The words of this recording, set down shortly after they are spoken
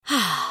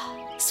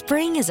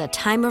Spring is a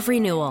time of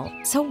renewal,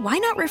 so why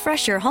not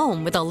refresh your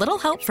home with a little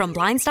help from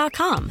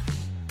Blinds.com?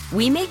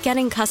 We make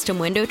getting custom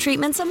window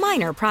treatments a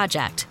minor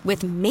project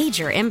with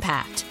major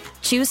impact.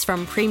 Choose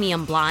from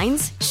premium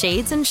blinds,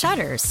 shades, and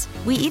shutters.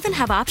 We even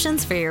have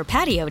options for your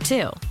patio,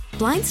 too.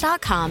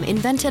 Blinds.com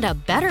invented a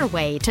better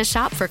way to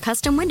shop for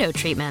custom window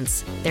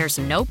treatments. There's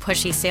no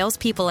pushy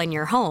salespeople in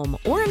your home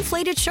or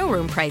inflated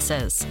showroom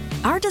prices.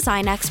 Our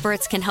design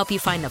experts can help you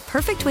find the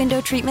perfect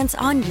window treatments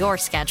on your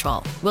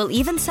schedule. We'll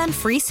even send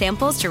free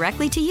samples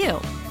directly to you.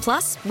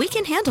 Plus, we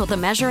can handle the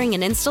measuring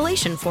and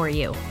installation for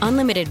you.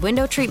 Unlimited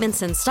window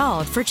treatments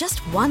installed for just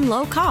one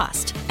low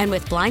cost. And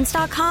with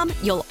Blinds.com,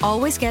 you'll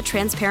always get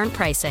transparent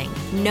pricing.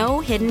 No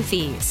hidden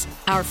fees.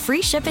 Our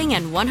free shipping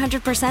and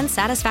 100%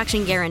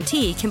 satisfaction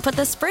guarantee can put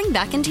the spring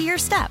back into your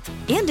step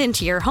and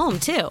into your home,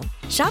 too.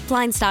 Shop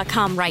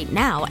Blinds.com right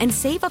now and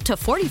save up to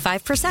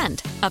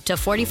 45%. Up to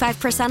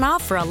 45%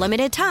 off for a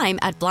limited time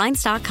at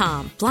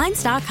Blinds.com.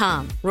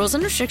 Blinds.com. Rules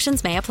and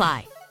restrictions may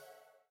apply.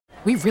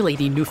 We really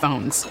need new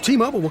phones.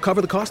 T-Mobile will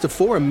cover the cost of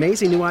 4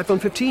 amazing new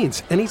iPhone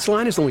 15s, and each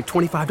line is only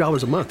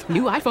 $25 a month.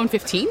 New iPhone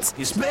 15s?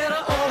 It's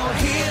better over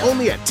here.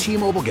 Only at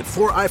T-Mobile, get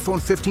 4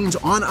 iPhone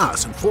 15s on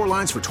us and 4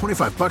 lines for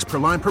 $25 per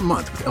line per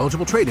month with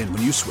eligible trade-in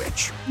when you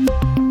switch.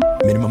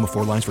 Minimum of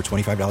 4 lines for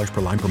 $25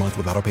 per line per month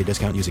with autopay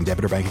discount using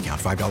debit or bank account.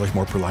 $5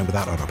 more per line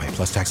without autopay,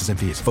 plus taxes and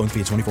fees. Phone fee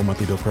at 24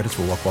 monthly bill credits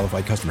for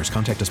well-qualified customers.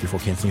 Contact us before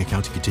canceling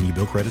account to continue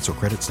bill credits or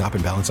credit stop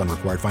and balance on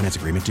required finance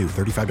agreement due.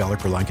 $35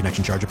 per line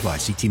connection charge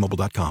applies. See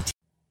T-Mobile.com.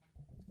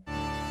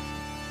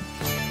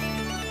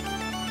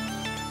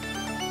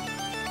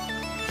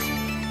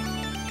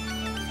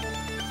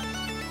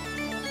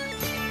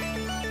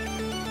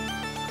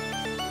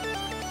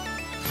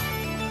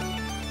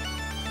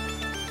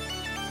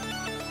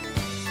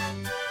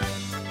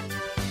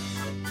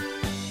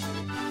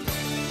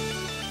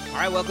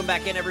 All right, welcome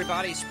back in,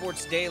 everybody.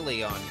 Sports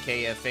Daily on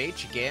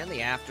KFH. Again, the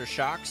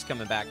Aftershocks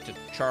coming back to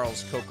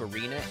Charles Koch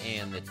Arena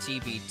and the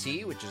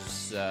TBT, which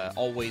is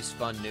always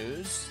fun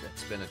news.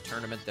 It's been a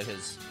tournament that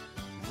has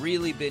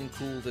really been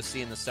cool to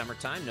see in the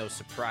summertime. No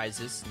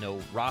surprises, no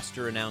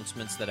roster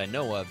announcements that I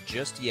know of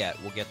just yet.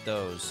 We'll get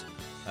those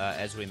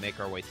as we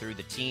make our way through.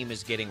 The team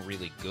is getting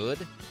really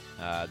good.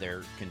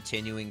 They're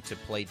continuing to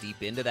play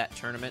deep into that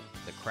tournament.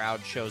 The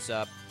crowd shows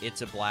up.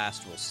 It's a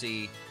blast. We'll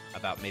see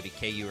about maybe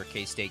KU or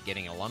K-State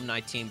getting an alumni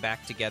team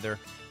back together,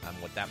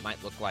 what that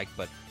might look like.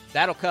 But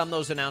that'll come.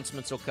 Those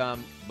announcements will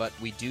come. But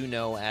we do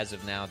know as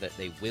of now that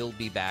they will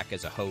be back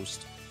as a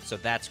host. So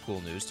that's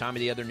cool news. Tommy,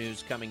 the other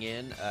news coming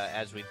in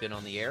as we've been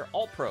on the air,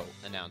 All-Pro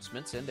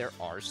announcements, and there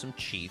are some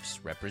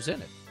Chiefs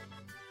represented.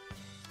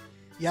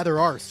 Yeah, there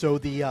are. So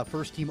the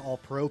first team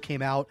All-Pro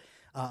came out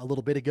a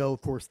little bit ago.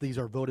 Of course, these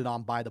are voted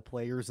on by the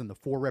players and the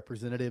 4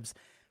 representatives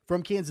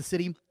from Kansas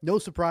City. No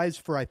surprise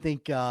for, I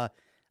think,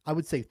 I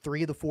would say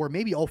 3 of the 4,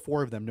 maybe all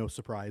 4 of them, no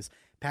surprise.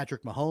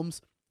 Patrick Mahomes,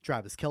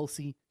 Travis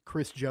Kelce,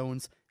 Chris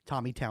Jones,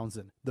 Tommy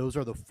Townsend. Those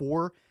are the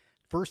 4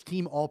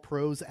 first-team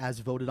All-Pros as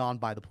voted on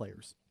by the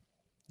players.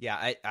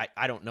 Yeah,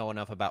 I don't know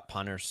enough about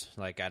punters.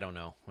 Like, I don't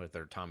know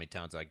whether Tommy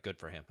Townsend, like, good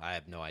for him. I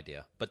have no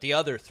idea. But the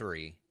other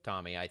 3,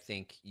 Tommy, I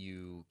think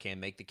you can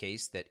make the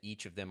case that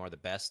each of them are the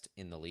best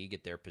in the league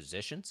at their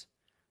positions.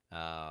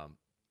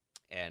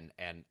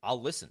 And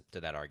I'll listen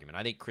to that argument.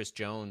 I think Chris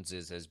Jones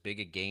is as big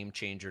a game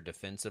changer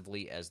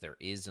defensively as there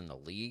is in the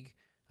league.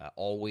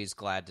 Always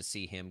glad to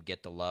see him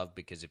get the love,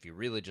 because if you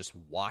really just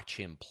watch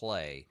him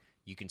play,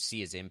 you can see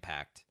his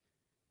impact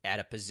at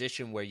a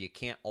position where you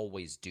can't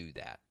always do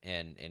that.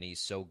 And he's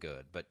so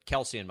good. But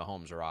Kelce and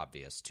Mahomes are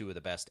obvious, 2 of the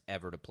best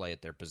ever to play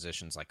at their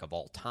positions, like, of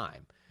all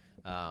time.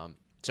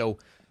 So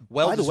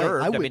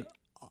well-deserved.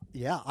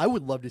 I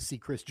would love to see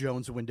Chris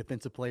Jones win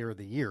Defensive Player of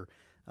the Year.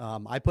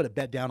 I put a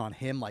bet down on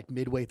him like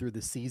midway through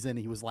the season.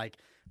 He was like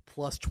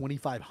plus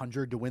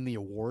 2,500 to win the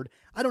award.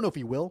 I don't know if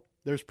he will.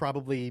 There's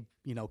probably,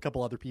 a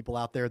couple other people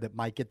out there that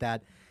might get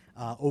that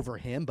over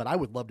him, but I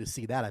would love to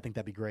see that. I think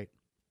that'd be great.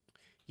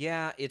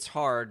 Yeah, it's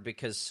hard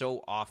because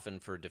so often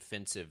for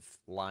defensive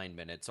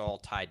linemen, it's all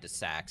tied to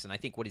sacks. And I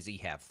think, what does he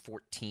have,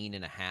 14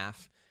 and a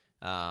half?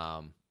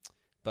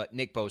 But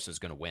Nick Bosa is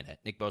going to win it.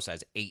 Nick Bosa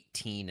has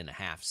 18 and a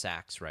half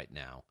sacks right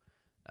now.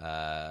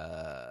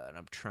 And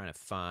I'm trying to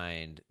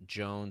find,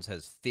 Jones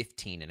has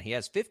 15, and he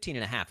has 15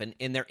 and a half.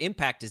 And their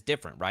impact is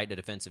different, right? A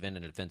defensive end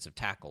and a defensive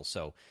tackle.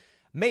 So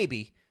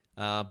maybe,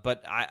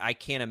 but I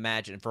can't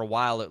imagine. For a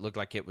while, it looked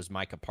like it was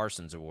Micah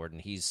Parsons' award, and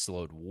he's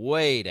slowed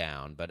way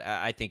down. But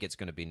I think it's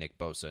going to be Nick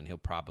Bosa, and he'll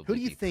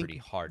probably be pretty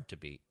hard to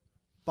beat.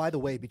 By the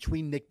way,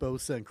 between Nick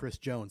Bosa and Chris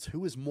Jones,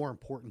 who is more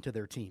important to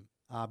their team?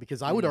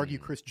 Because I would argue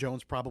Chris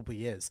Jones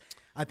probably is.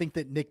 I think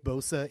that Nick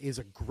Bosa is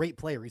a great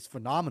player. He's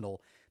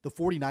phenomenal. The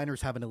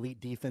 49ers have an elite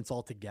defense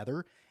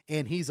altogether,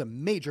 and he's a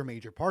major,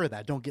 major part of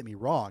that. Don't get me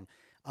wrong.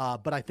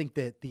 But I think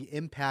that the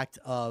impact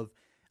of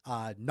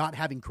not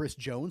having Chris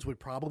Jones would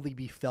probably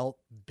be felt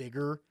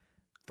bigger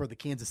for the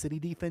Kansas City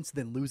defense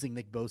than losing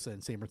Nick Bosa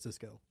in San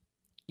Francisco.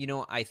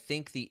 I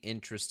think the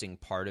interesting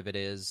part of it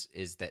is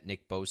that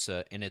Nick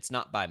Bosa, and it's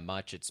not by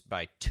much, it's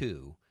by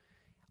 2,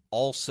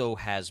 also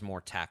has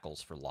more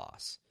tackles for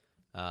loss.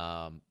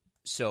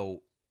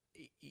 So,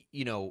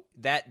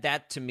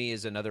 that to me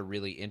is another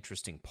really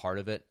interesting part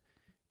of it.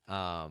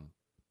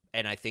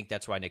 And I think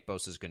that's why Nick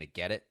Bosa is going to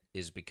get it,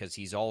 is because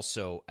he's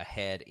also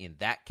ahead in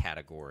that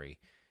category.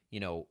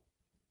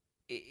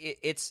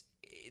 It's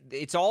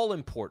all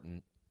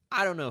important.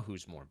 I don't know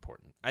who's more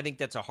important. I think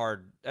that's a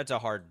hard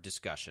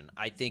discussion.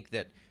 I think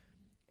that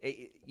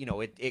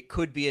it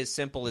could be as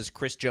simple as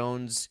Chris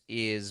Jones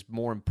is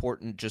more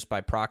important just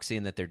by proxy,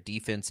 and that their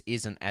defense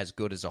isn't as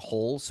good as a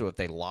whole. So if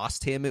they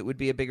lost him, it would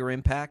be a bigger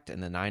impact,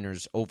 and the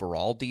Niners'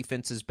 overall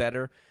defense is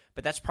better.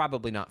 But that's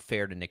probably not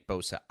fair to Nick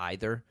Bosa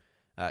either,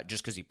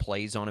 just because he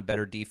plays on a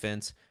better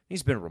defense.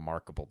 He's been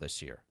remarkable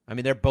this year. I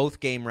mean, they're both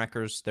game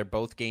wreckers. They're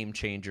both game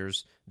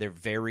changers. They're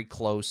very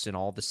close in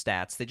all the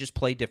stats. They just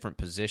play different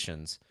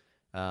positions.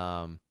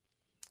 But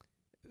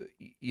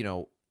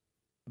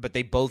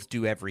they both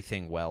do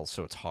everything well,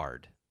 so it's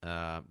hard.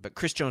 But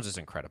Chris Jones is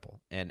incredible.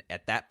 And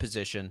at that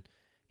position,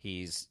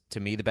 he's,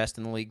 to me, the best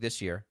in the league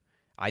this year.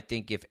 I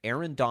think if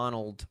Aaron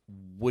Donald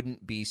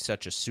wouldn't be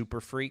such a super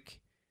freak,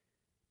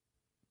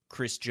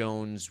 Chris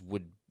Jones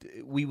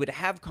we would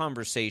have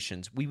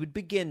conversations. We would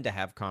begin to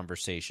have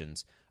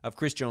conversations of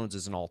Chris Jones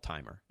as an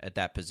all-timer at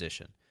that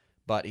position.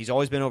 But he's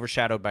always been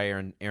overshadowed by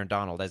Aaron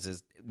Donald, as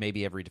is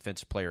maybe every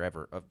defensive player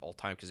ever of all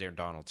time, because Aaron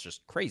Donald's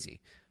just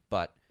crazy.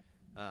 But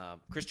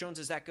Chris Jones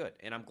is that good,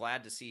 and I'm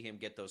glad to see him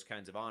get those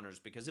kinds of honors,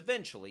 because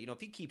eventually,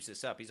 if he keeps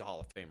this up, he's a Hall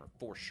of Famer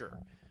for sure.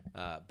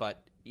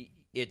 But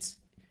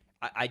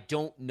I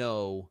don't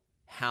know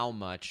how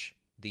much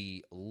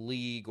the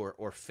league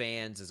or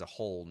fans as a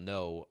whole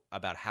know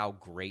about how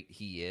great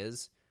he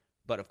is.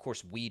 But of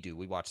course we do.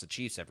 We watch the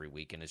Chiefs every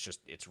week, and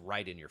it's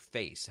right in your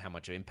face how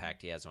much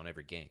impact he has on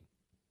every game.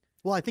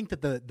 Well, I think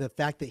that the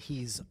fact that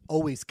he's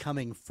always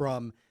coming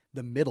from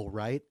the middle,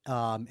 right,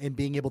 and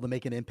being able to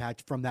make an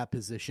impact from that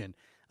position,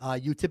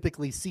 you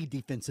typically see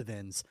defensive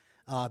ends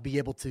be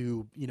able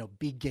to,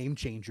 be game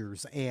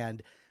changers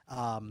and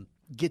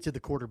get to the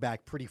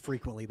quarterback pretty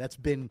frequently. That's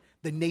been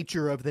the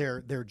nature of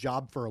their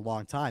job for a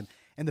long time.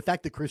 And the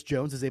fact that Chris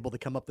Jones is able to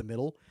come up the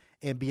middle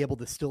and be able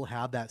to still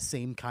have that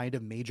same kind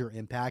of major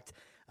impact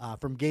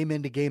from game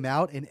in to game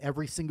out in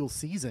every single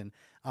season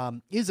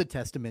is a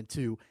testament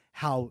to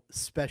how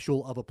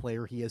special of a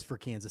player he is for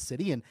Kansas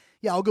City. And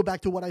yeah, I'll go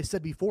back to what I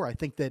said before. I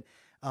think that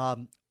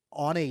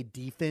on a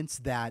defense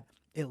that,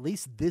 at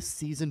least this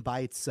season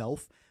by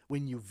itself,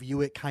 when you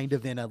view it kind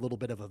of in a little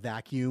bit of a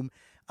vacuum,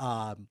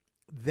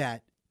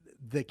 that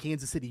the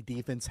Kansas City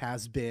defense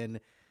has been,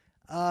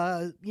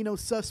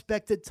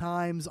 suspect at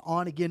times,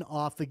 on again,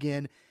 off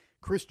again.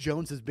 Chris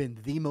Jones has been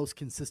the most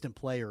consistent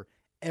player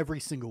every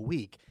single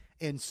week.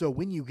 And so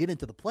when you get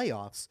into the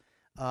playoffs,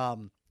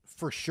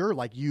 for sure,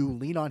 like, you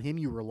lean on him,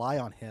 you rely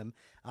on him.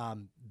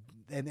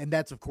 And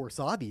that's, of course,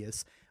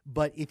 obvious.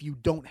 But if you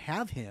don't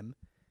have him,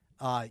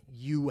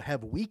 you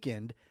have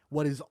weakened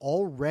what is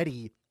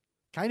already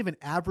kind of an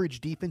average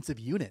defensive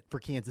unit for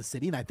Kansas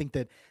City. And I think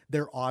that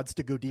their odds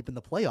to go deep in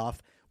the playoff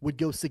would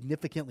go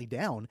significantly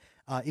down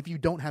if you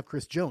don't have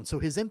Chris Jones. So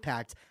his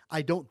impact,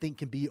 I don't think,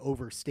 can be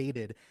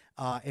overstated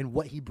in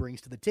what he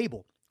brings to the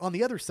table. On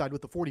the other side,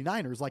 with the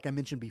 49ers, like I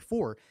mentioned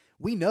before,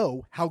 we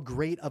know how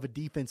great of a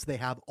defense they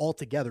have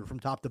altogether from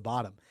top to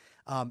bottom.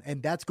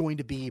 And that's going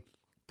to be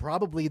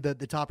probably the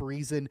top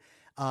reason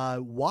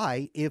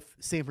why, if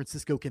San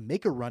Francisco can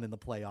make a run in the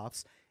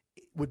playoffs,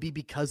 it would be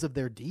because of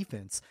their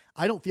defense.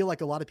 I don't feel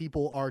like a lot of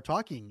people are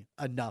talking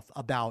enough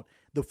about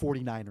the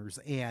 49ers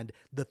and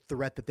the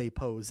threat that they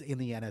pose in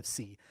the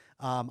NFC.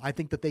 I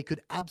think that they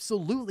could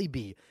absolutely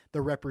be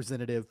the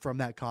representative from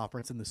that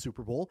conference in the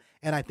Super Bowl,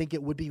 and I think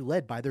it would be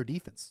led by their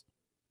defense.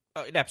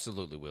 Oh, it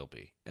absolutely will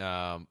be.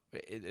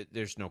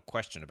 There's no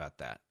question about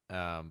that.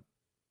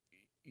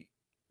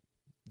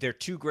 They're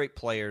two great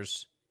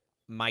players.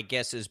 My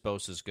guess is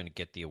Bosa's going to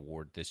get the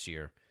award this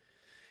year.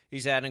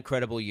 He's had an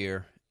incredible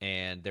year,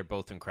 and they're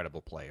both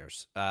incredible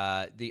players.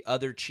 The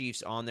other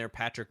Chiefs on there,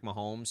 Patrick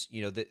Mahomes,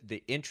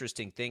 the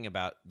interesting thing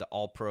about the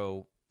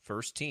All-Pro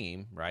first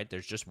team, right,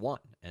 there's just one,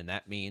 and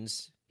that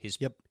means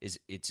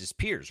it's his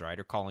peers, right,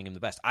 are calling him the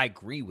best. I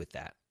agree with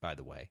that, by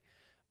the way.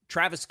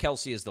 Travis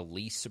Kelce is the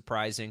least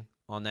surprising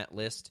on that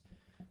list.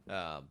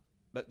 But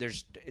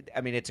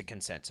it's a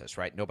consensus,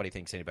 right? Nobody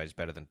thinks anybody's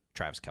better than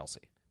Travis Kelce.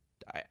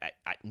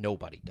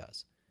 Nobody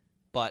does.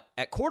 But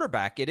at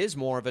quarterback, it is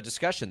more of a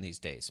discussion these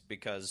days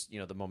because,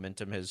 the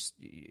momentum has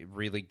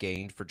really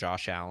gained for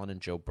Josh Allen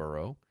and Joe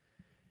Burrow.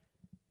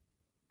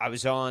 I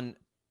was on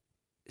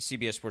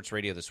CBS Sports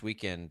Radio this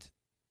weekend,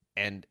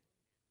 and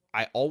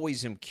I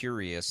always am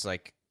curious,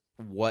 like,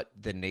 what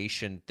the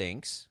nation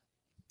thinks.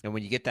 And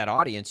when you get that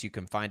audience, you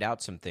can find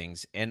out some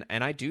things. And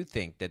I do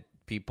think that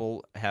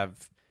people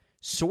have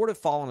sort of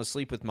fallen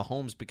asleep with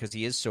Mahomes because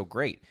he is so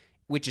great,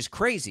 which is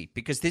crazy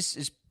because this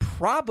is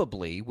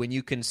probably, when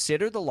you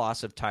consider the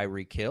loss of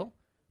Tyreek Hill,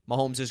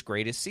 Mahomes'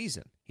 greatest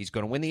season. He's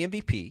going to win the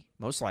MVP,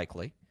 most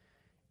likely.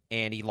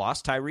 And he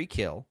lost Tyreek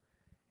Hill,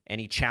 and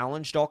he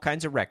challenged all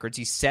kinds of records.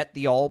 He set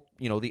the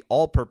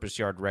all-purpose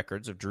yard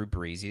records of Drew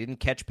Brees. He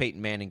didn't catch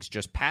Peyton Manning's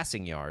just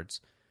passing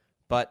yards.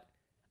 But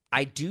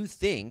I do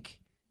think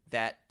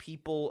that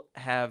people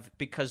have,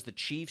 because the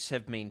Chiefs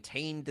have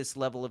maintained this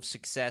level of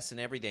success and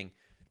everything.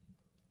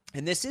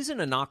 And this isn't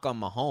a knock on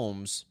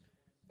Mahomes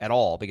at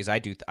all, because I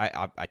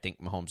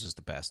think Mahomes is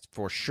the best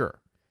for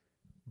sure.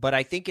 But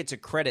I think it's a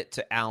credit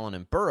to Allen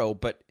and Burrow.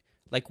 But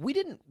like, we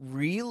didn't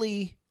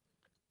really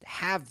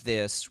have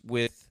this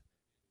with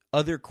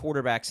other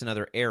quarterbacks in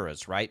other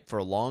eras, right? For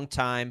a long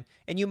time.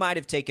 And you might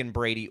have taken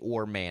Brady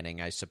or Manning,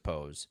 I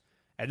suppose.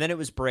 And then it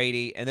was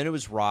Brady, and then it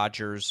was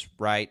Rodgers,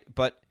 right?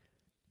 But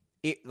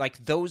like,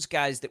 those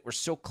guys that were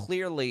so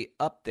clearly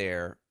up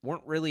there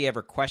weren't really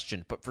ever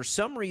questioned. But for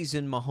some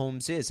reason,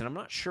 Mahomes is, and I'm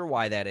not sure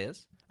why that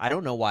is. I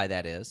don't know why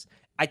that is.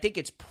 I think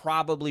it's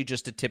probably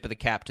just a tip of the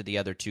cap to the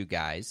other two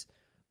guys,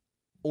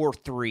 or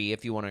three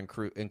if you want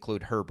to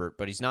include Herbert,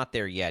 but he's not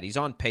there yet. He's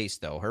on pace,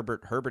 though.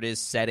 Herbert is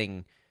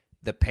setting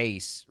the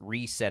pace,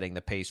 resetting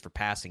the pace for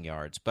passing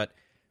yards. But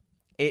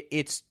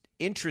it's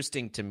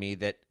interesting to me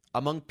that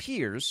among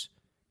peers,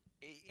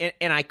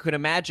 and I could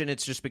imagine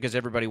it's just because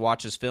everybody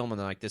watches film and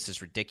they're like, this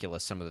is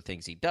ridiculous, some of the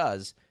things he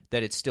does,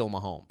 that it's still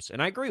Mahomes.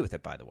 And I agree with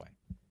it, by the way.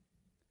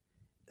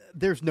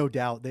 There's no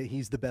doubt that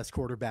he's the best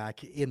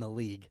quarterback in the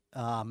league.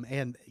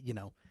 And,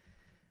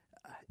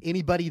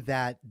 anybody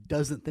that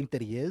doesn't think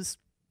that he is,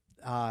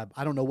 I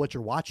don't know what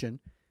you're watching.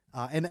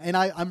 And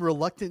I'm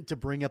reluctant to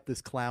bring up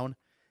this clown,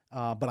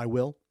 but I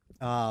will.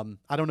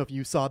 I don't know if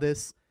you saw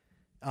this.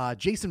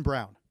 Jason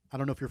Brown. I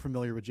don't know if you're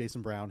familiar with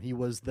Jason Brown. He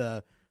was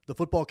the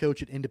football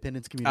coach at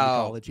Independence Community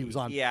College. He was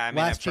on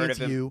Last Chance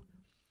U.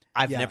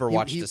 I've never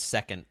watched a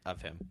second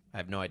of him. I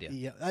have no idea.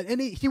 Yeah,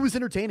 and he was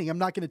entertaining. I'm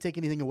not going to take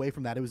anything away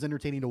from that. It was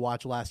entertaining to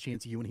watch Last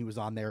Chance U when he was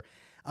on there.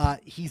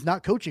 He's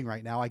not coaching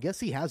right now. I guess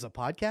he has a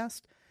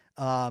podcast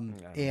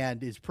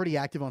and is pretty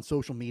active on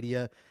social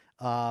media.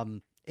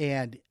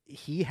 And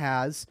he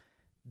has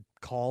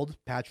called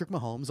Patrick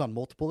Mahomes on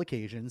multiple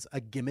occasions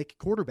a gimmick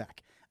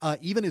quarterback.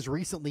 Even as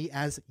recently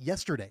as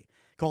yesterday,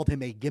 called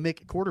him a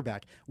gimmick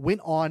quarterback.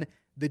 Went on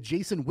the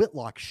Jason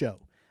Whitlock show.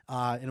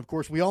 And of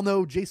course, we all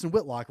know Jason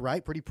Whitlock,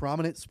 right? Pretty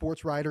prominent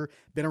sports writer,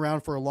 been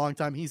around for a long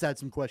time. He's had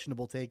some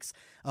questionable takes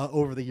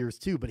over the years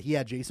too, but he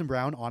had Jason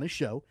Brown on his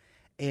show,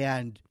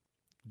 and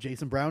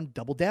Jason Brown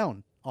doubled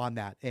down on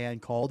that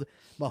and called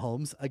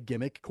Mahomes a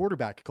gimmick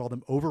quarterback, called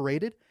him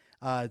overrated,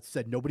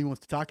 said nobody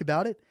wants to talk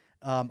about it.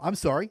 I'm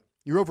sorry,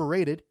 you're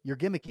overrated, you're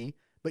gimmicky,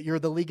 but you're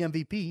the league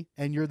MVP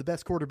and you're the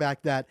best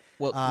quarterback that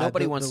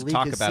nobody wants the to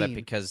talk about seen. it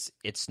because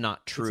it's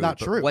not true. It's not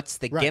true. What's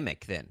the Right.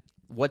 gimmick then?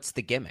 What's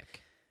the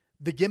gimmick?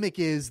 The gimmick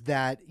is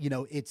that,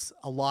 it's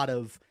a lot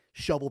of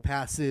shovel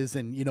passes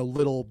and,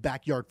 little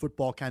backyard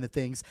football kind of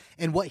things.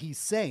 And what he's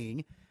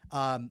saying,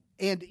 and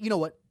you know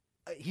what?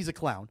 He's a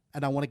clown,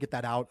 and I want to get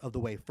that out of the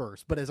way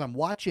first. But as I'm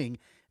watching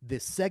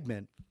this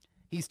segment,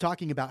 he's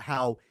talking about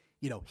how,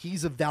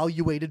 he's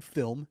evaluated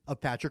film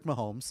of Patrick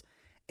Mahomes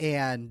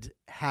and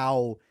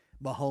how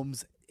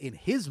Mahomes, in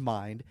his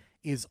mind,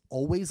 is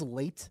always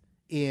late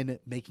in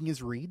making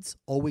his reads,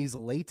 always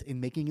late in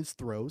making his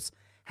throws,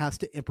 has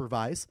to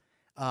improvise.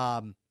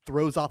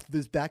 Throws off of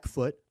his back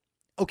foot.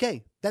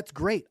 Okay, that's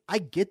great. I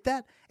get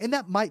that. And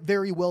that might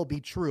very well be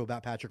true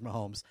about Patrick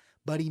Mahomes,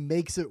 but he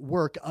makes it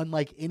work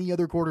unlike any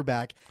other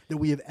quarterback that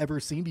we have ever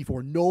seen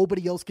before.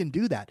 Nobody else can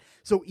do that.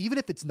 So even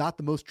if it's not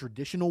the most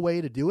traditional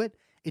way to do it,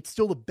 it's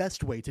still the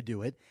best way to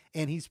do it.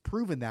 And he's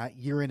proven that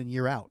year in and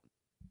year out.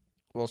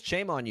 Well,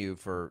 shame on you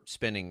for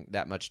spending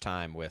that much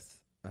time with,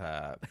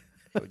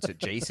 what's it,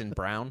 Jason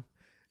Brown?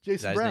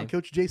 Jason Brown,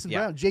 Coach Jason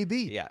Brown,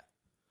 JB. Yeah.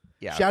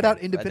 Yeah, Shout out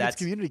Independence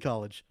Community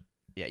College.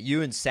 Yeah,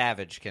 you and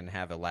Savage can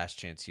have a Last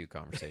Chance U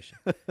conversation.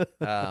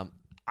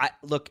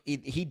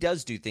 He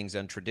does do things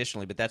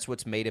untraditionally, but that's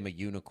what's made him a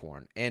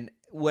unicorn. And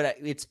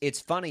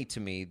it's funny to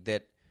me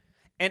that,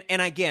 and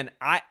again,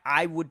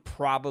 I would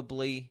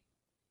probably,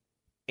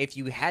 if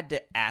you had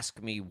to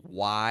ask me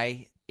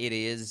why it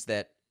is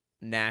that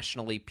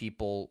nationally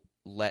people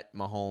let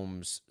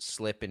Mahomes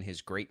slip in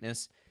his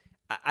greatness,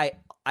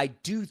 I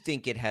do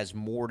think it has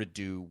more to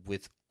do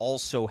with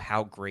also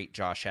how great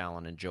Josh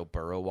Allen and Joe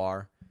Burrow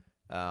are.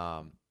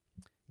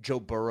 Joe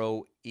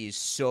Burrow is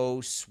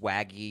so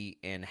swaggy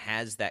and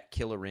has that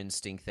killer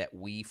instinct that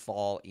we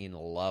fall in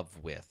love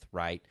with,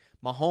 right?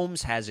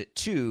 Mahomes has it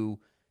too.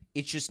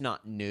 It's just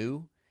not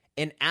new.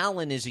 And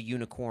Allen is a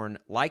unicorn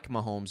like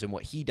Mahomes in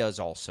what he does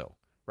also,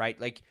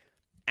 right? Like,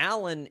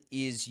 Allen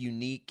is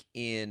unique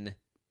in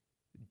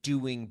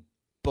doing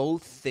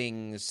both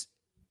things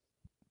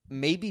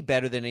maybe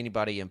better than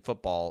anybody in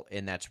football,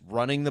 and that's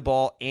running the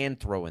ball and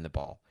throwing the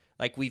ball.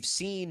 Like, we've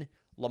seen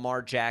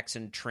Lamar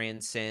Jackson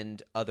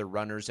transcend other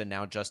runners, and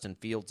now Justin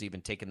Fields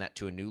even taken that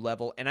to a new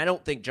level. And I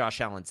don't think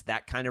Josh Allen's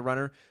that kind of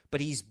runner,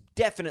 but he's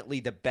definitely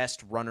the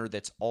best runner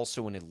that's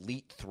also an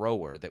elite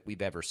thrower that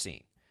we've ever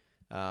seen,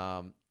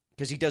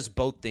 because he does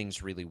both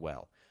things really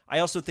well. I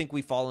also think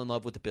we fall in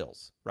love with the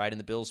Bills, right? And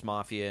the Bills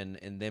Mafia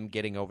and them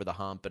getting over the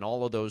hump and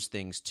all of those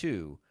things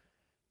too.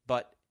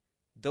 But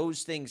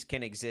those things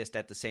can exist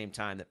at the same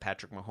time that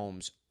Patrick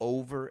Mahomes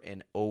over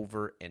and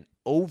over and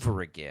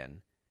over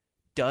again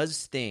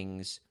does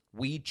things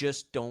we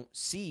just don't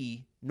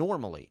see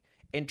normally.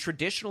 And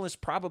traditionalists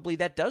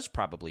that does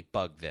probably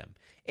bug them.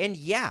 And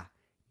yeah,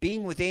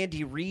 being with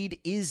Andy Reid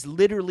is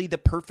literally the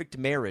perfect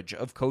marriage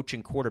of coach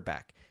and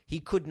quarterback. He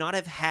could not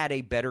have had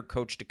a better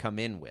coach to come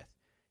in with.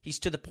 He's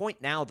to the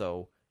point now,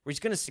 though, where he's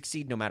going to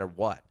succeed no matter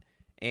what.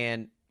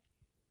 And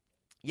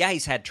yeah,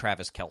 he's had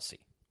Travis Kelce,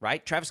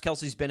 right? Travis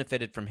Kelce's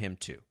benefited from him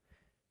too.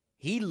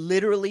 He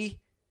literally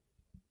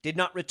did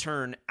not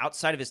return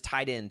outside of his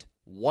tight end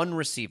one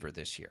receiver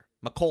this year.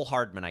 Mecole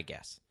Hardman, I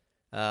guess,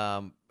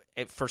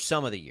 for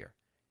some of the year.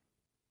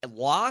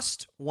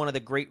 Lost one of the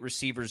great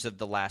receivers of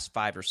the last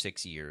 5 or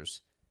 6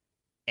 years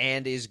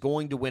and is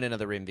going to win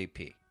another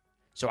MVP.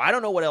 So I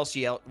don't know what else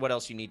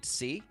you need to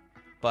see,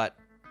 but,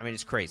 I mean,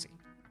 it's crazy.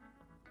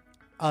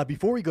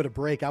 Before we go to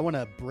break, I want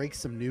to break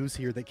some news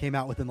here that came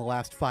out within the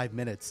last 5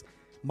 minutes.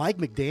 Mike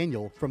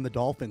McDaniel from the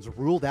Dolphins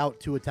ruled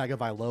out Tua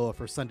Tagovailoa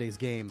for Sunday's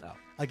game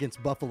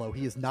against Buffalo.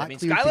 He is not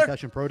cleared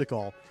concussion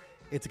protocol.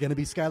 It's going to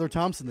be Skylar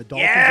Thompson. The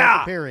Dolphins are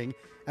preparing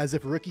as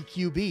if rookie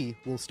QB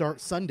will start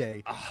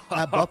Sunday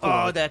at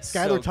Buffalo. Oh, that's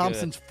Skylar so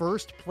Thompson's good.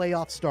 First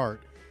playoff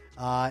start,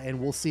 and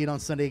we'll see it on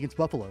Sunday against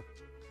Buffalo.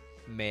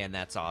 Man,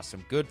 that's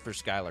awesome. Good for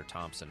Skylar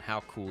Thompson.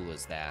 How cool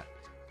is that?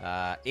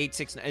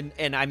 8-6,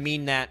 and I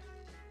mean that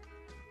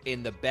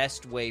in the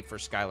best way for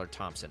Skylar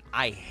Thompson.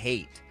 I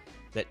hate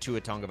that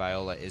Tua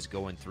Tagovailoa is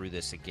going through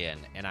this again,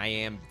 and I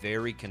am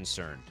very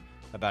concerned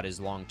about his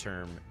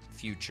long-term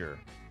future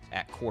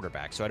at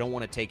quarterback. So I don't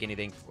want to take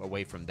anything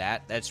away from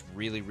that. That's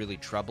really, really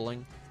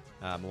troubling.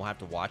 We'll have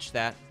to watch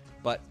that.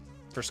 But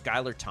for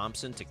Skylar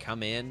Thompson to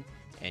come in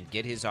and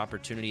get his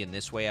opportunity in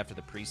this way after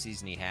the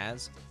preseason he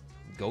has,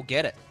 go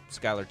get it,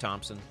 Skylar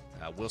Thompson.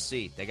 We'll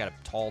see. They got a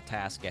tall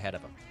task ahead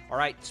of them. All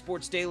right,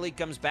 Sports Daily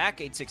comes back,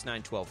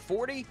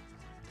 869-1240.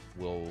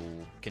 We'll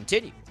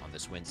continue on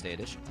this Wednesday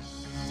edition.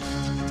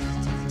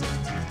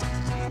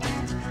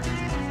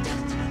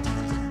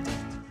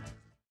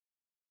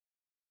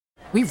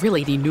 We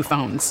really need new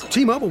phones.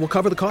 T-Mobile will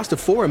cover the cost of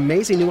 4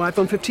 amazing new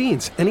iPhone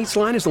 15s, and each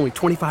line is only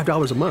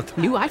 $25 a month.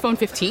 New iPhone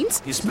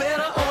 15s? It's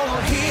better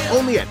over here.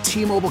 Only at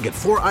T-Mobile, get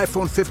 4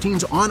 iPhone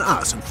 15s on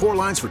us and 4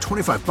 lines for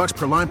 $25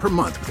 per line per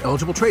month with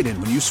eligible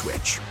trade-in when you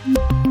switch.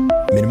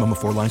 Minimum of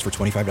 4 lines for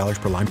 $25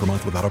 per line per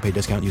month with autopay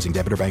discount using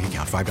debit or bank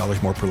account.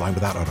 $5 more per line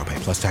without autopay,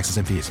 plus taxes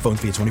and fees. Phone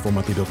fee at 24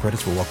 monthly bill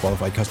credits for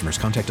well-qualified customers.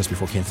 Contact us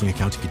before canceling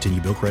account to continue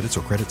bill credits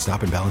or credit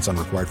stop and balance on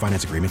required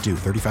finance agreement due.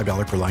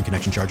 $35 per line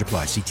connection charge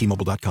applies. See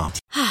T-Mobile.com.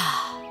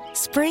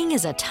 Spring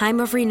is a time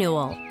of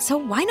renewal, so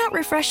why not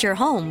refresh your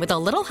home with a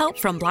little help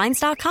from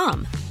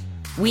Blinds.com?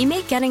 We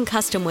make getting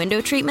custom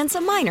window treatments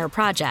a minor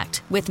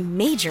project with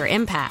major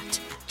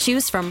impact.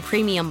 Choose from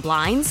premium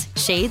blinds,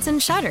 shades,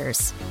 and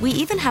shutters. We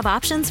even have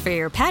options for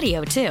your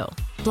patio, too.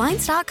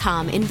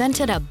 Blinds.com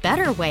invented a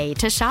better way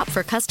to shop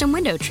for custom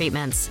window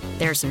treatments.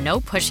 There's no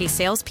pushy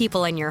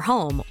salespeople in your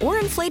home or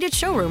inflated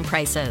showroom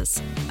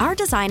prices. Our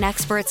design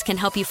experts can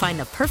help you find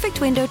the perfect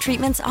window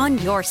treatments on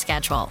your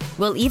schedule.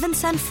 We'll even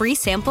send free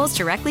samples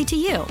directly to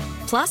you.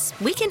 Plus,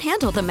 we can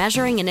handle the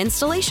measuring and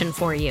installation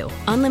for you.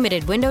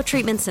 Unlimited window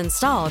treatments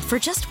installed for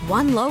just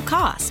one low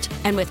cost.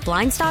 And with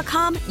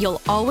Blinds.com,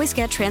 you'll always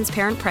get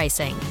transparent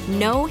pricing.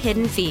 No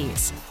hidden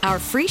fees. Our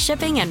free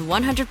shipping and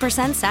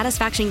 100%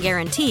 satisfaction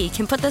guarantee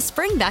can put the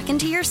spring back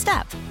into your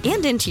step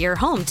and into your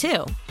home,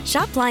 too.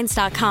 Shop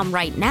Blinds.com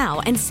right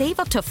now and save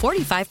up to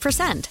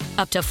 45%.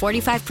 Up to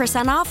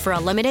 45% off for a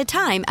limited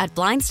time at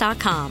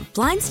Blinds.com.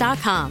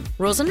 Blinds.com.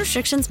 Rules and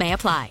restrictions may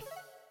apply.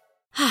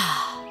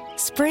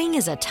 Spring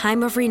is a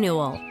time of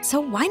renewal, so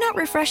why not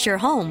refresh your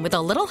home with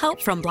a little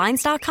help from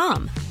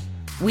Blinds.com?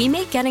 We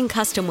make getting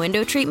custom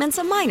window treatments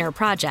a minor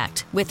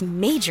project with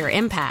major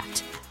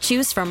impact.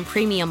 Choose from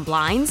premium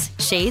blinds,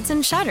 shades,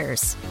 and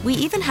shutters. We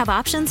even have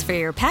options for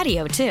your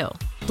patio, too.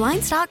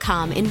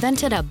 Blinds.com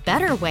invented a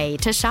better way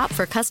to shop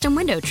for custom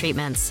window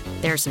treatments.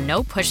 There's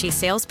no pushy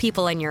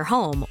salespeople in your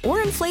home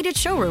or inflated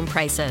showroom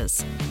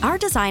prices. Our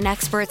design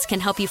experts can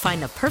help you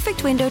find the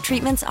perfect window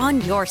treatments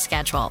on your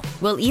schedule.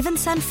 We'll even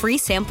send free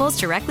samples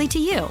directly to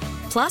you.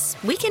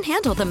 Plus, we can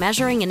handle the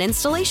measuring and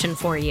installation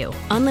for you.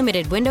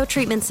 Unlimited window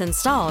treatments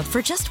installed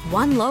for just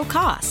one low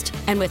cost.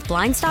 And with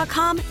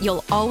Blinds.com,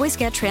 you'll always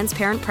get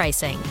transparent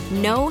pricing.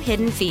 No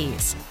hidden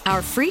fees.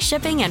 Our free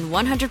shipping and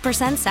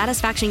 100%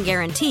 satisfaction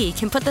guarantee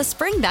can put the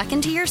spring back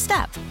into your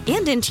step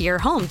and into your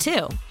home,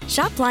 too.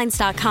 Shop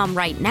Blinds.com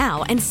right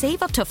now and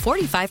save up to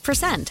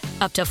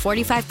 45%. Up to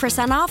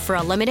 45% off for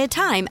a limited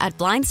time at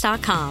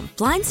Blinds.com.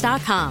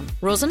 Blinds.com.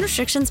 Rules and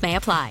restrictions may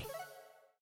apply.